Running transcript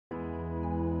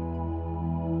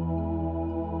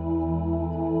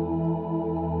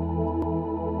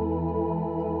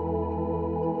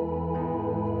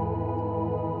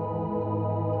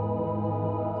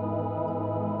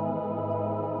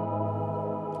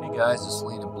Hey guys, this is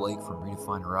Landon Blake from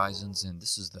Redefined Horizons, and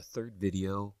this is the third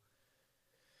video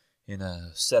in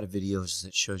a set of videos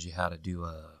that shows you how to do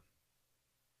a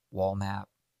wall map,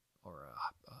 or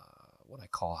what I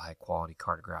call a high-quality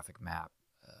cartographic map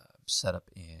set up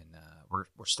in,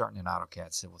 we're starting in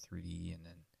AutoCAD Civil 3D, and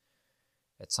then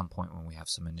at some point when we have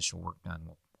some initial work done,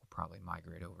 we'll probably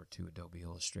migrate over to Adobe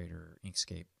Illustrator or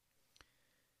Inkscape.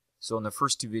 So in the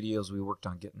first two videos, we worked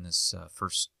on getting this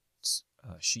first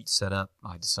sheet set up.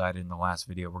 I decided in the last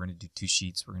video we're going to do two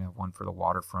sheets. We're going to have one for the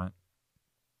waterfront,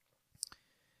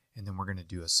 and then we're going to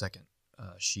do a second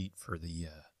sheet for the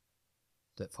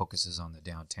that focuses on the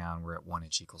downtown. We're at 1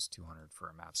 inch equals 200 for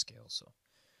a map scale. So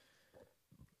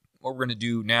what we're going to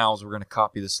do now is we're going to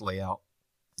copy this layout.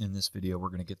 In this video, we're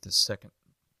going to get this second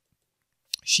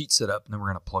sheet set up, and then we're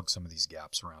going to plug some of these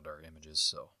gaps around our images.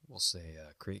 So we'll say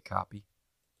create copy.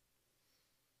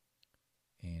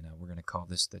 And we're going to call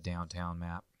this the downtown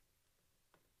map.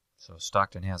 So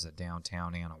Stockton has a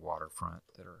downtown and a waterfront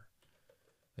that are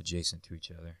adjacent to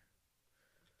each other.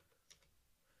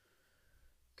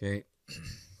 Okay,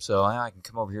 so I can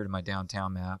come over here to my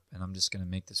downtown map, and I'm just going to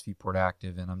make this viewport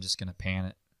active, and I'm just going to pan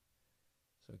it.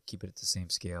 So keep it at the same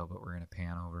scale, but we're going to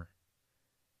pan over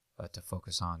to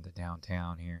focus on the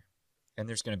downtown here. And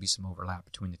there's going to be some overlap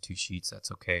between the two sheets.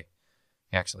 That's okay.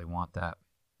 You actually want that.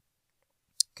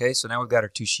 Okay, so now we've got our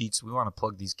two sheets. We want to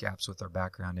plug these gaps with our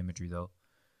background imagery though.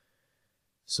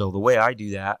 So the way I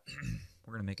do that,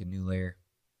 we're going to make a new layer,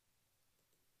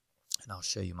 and I'll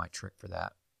show you my trick for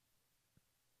that.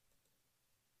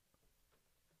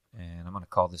 And I'm going to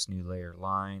call this new layer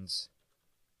Lines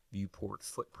Viewport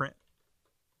Footprint.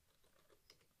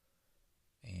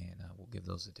 And we'll give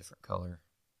those a different color.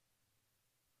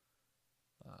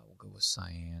 We'll go with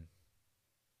cyan.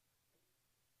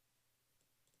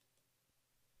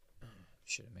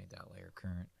 Should have made that layer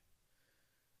current.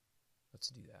 Let's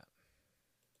do that.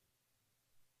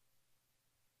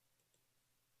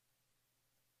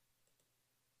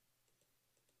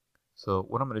 So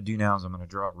what I'm going to do now is I'm going to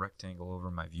draw a rectangle over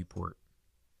my viewport.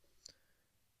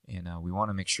 And we want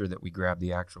to make sure that we grab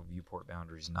the actual viewport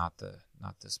boundaries, not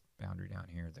this boundary down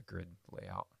here, the grid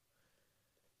layout.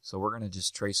 So we're going to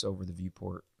just trace over the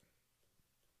viewport.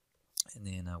 And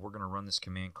then we're going to run this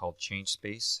command called change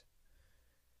space.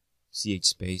 CH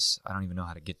space. I don't even know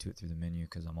how to get to it through the menu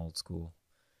because I'm old school.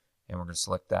 And we're going to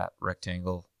select that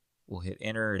rectangle. We'll hit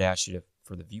enter. It asks you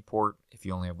for the viewport. If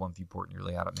you only have one viewport in your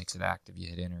layout, it makes it active. You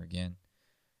hit enter again.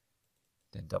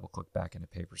 Then double click back into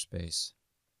paper space.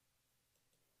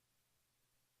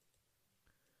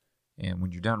 And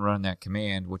when you're done running that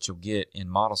command, what you'll get in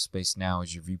model space now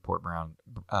is your viewport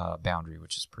boundary,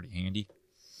 which is pretty handy.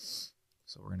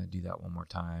 So we're going to do that one more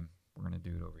time. We're going to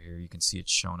do it over here. You can see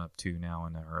it's shown up too now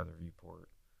in our other viewport.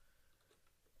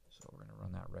 So we're going to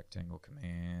run that rectangle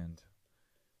command.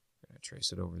 We're going to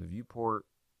trace it over the viewport.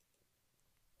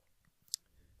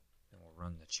 Then we'll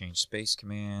run the change space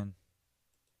command.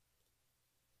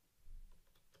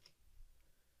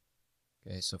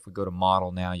 Okay, so if we go to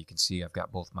model now, you can see I've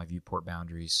got both my viewport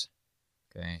boundaries.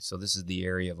 Okay, so this is the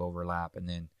area of overlap, and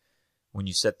then when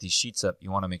you set these sheets up,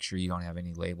 you want to make sure you don't have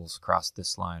any labels across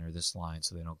this line or this line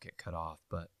so they don't get cut off,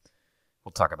 but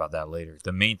we'll talk about that later.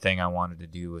 The main thing I wanted to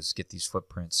do was get these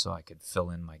footprints so I could fill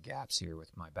in my gaps here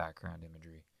with my background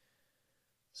imagery.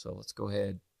 So let's go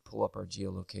ahead, pull up our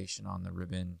geolocation on the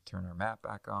ribbon, turn our map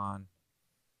back on,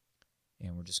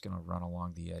 and we're just going to run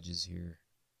along the edges here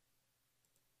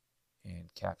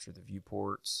and capture the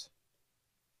viewports.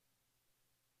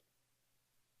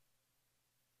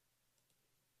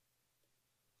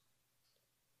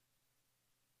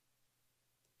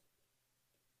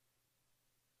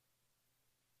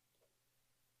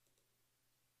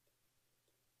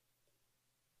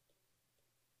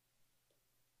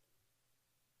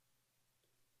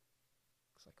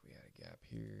 Looks like we had a gap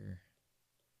here.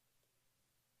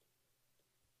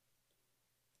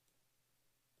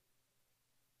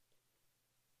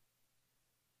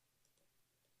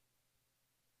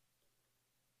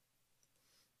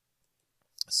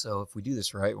 So if we do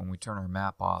this right, when we turn our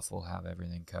map off, we'll have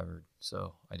everything covered.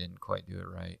 So I didn't quite do it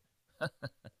right.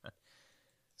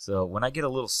 So when I get a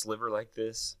little sliver like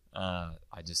this,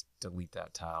 I just delete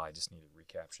that tile. I just need to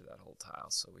recapture that whole tile.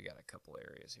 So we got a couple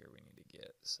areas here we need to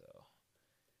get. So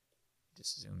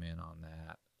just zoom in on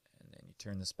that. And then you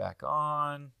turn this back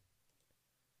on,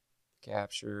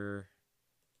 capture,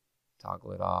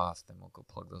 toggle it off. Then we'll go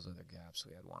plug those other gaps.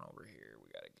 We had one over here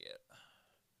we got to get.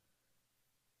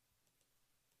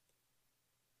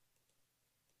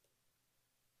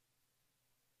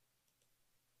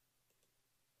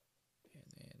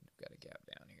 Got a gap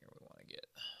down here we want to get.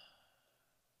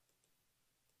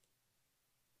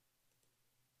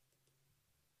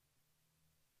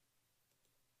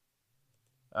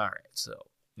 All right, so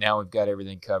now we've got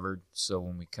everything covered. So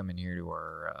when we come in here to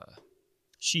our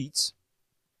sheets,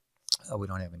 we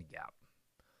don't have any gap.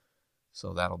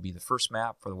 So that'll be the first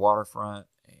map for the waterfront,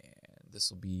 and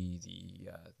this will be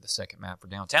the second map for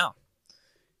downtown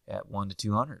at 1 to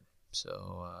 200.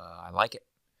 So I like it.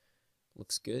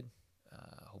 Looks good.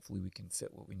 Hopefully we can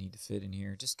fit what we need to fit in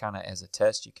here. Just kind of as a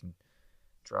test, you can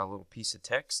draw a little piece of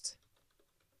text.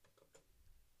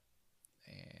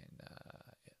 And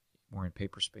we're in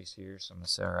paper space here, so I'm going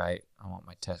to say, all right, I want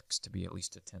my text to be at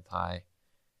least a 10th high.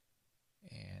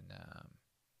 And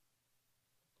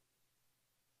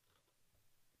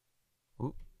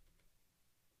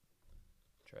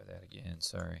try that again,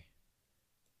 sorry.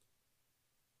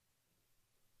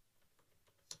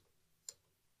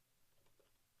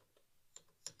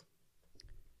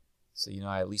 So,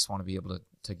 I at least want to be able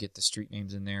to get the street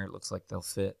names in there. It looks like they'll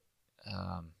fit.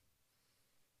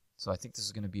 So I think this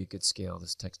is going to be a good scale.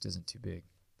 This text isn't too big.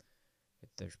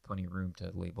 There's plenty of room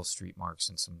to label street marks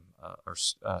and some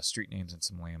street names and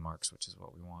some landmarks, which is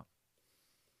what we want.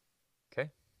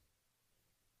 Okay.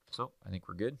 So I think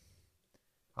we're good.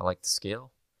 I like the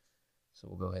scale. So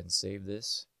we'll go ahead and save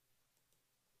this.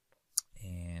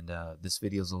 And this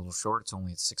video is a little short. It's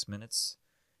only at 6 minutes.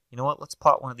 You know what? Let's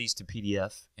plot one of these to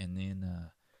PDF, and then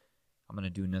I'm going to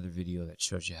do another video that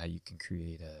shows you how you can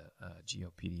create a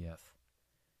GeoPDF.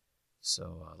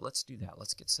 So let's do that.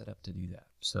 Let's get set up to do that.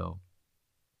 So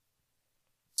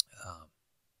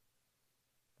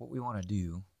what we want to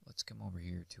do, let's come over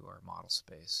here to our model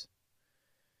space.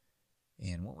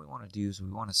 And what we want to do is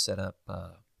we want to set up,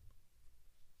 we're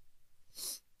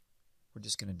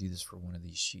just going to do this for one of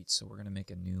these sheets. So we're going to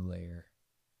make a new layer.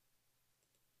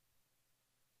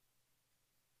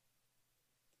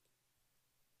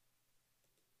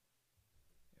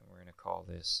 And we're going to call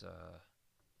this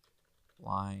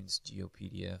Lines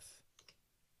GeoPDF.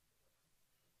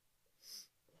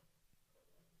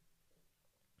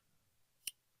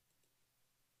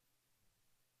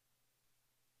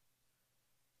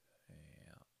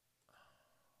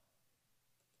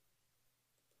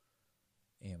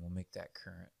 And we'll make that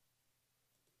current.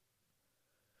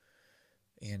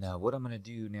 And what I'm going to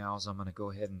do now is I'm going to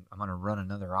go ahead and I'm going to run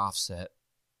another offset.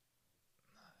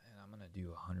 And I'm going to do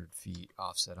 100 feet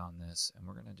offset on this. And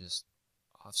we're going to just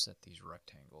offset these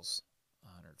rectangles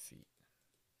 100 feet.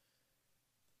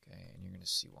 Okay, and you're going to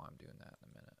see why I'm doing that in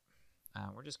a minute.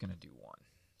 We're just going to do one.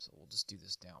 So we'll just do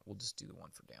this down. We'll just do the one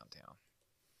for downtown.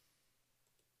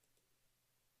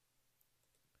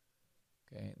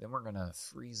 Okay, then we're going to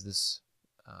freeze this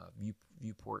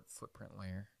viewport footprint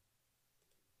layer.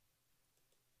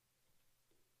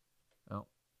 Oh,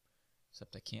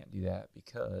 except I can't do that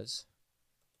because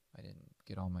I didn't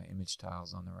get all my image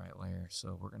tiles on the right layer.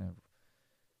 So we're going to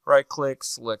right click,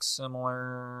 select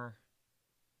similar.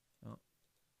 Oh.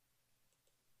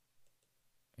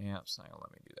 Yeah, it's not going to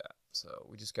let me do that. So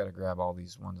we just got to grab all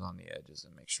these ones on the edges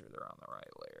and make sure they're on the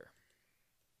right layer.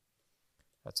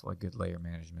 That's why good layer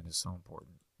management is so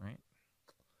important, right?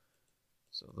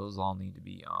 So those all need to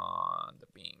be on the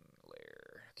Bing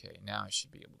layer. Okay, now I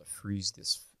should be able to freeze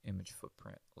this image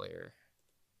footprint layer.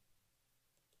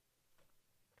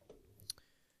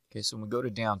 Okay, so when we go to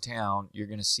downtown, you're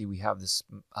going to see we have this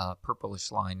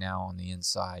purplish line now on the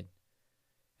inside.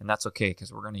 And that's okay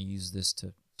because we're going to use this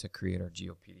to create our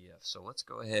GeoPDF. So let's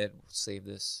go ahead, we'll save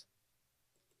this,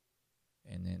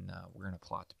 and then we're going to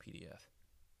plot the PDF.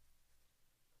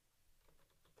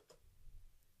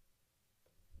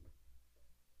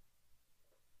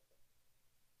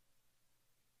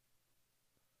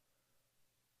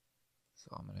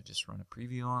 So I'm going to just run a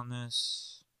preview on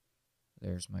this.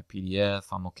 There's my PDF.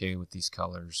 I'm okay with these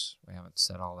colors. We haven't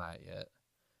set all that yet.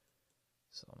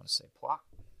 So I'm going to say plot.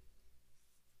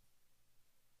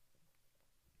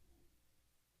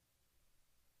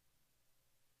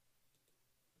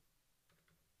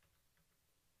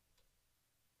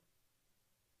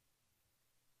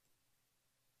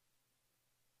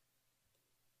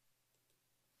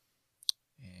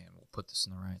 And we'll put this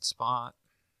in the right spot.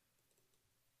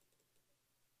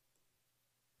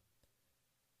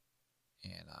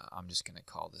 And I'm just going to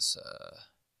call this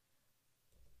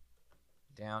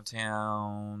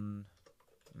Downtown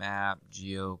Map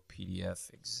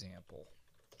GeoPDF Example.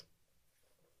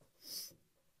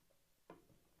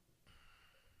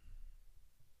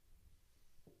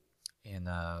 And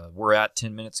we're at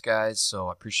 10 minutes, guys, so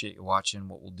I appreciate you watching.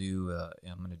 What we'll do,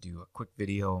 I'm going to do a quick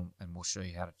video, and we'll show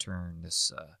you how to turn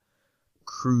this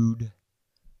crude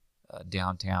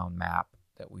downtown map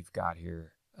that we've got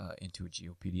here into a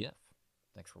GeoPDF.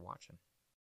 Thanks for watching.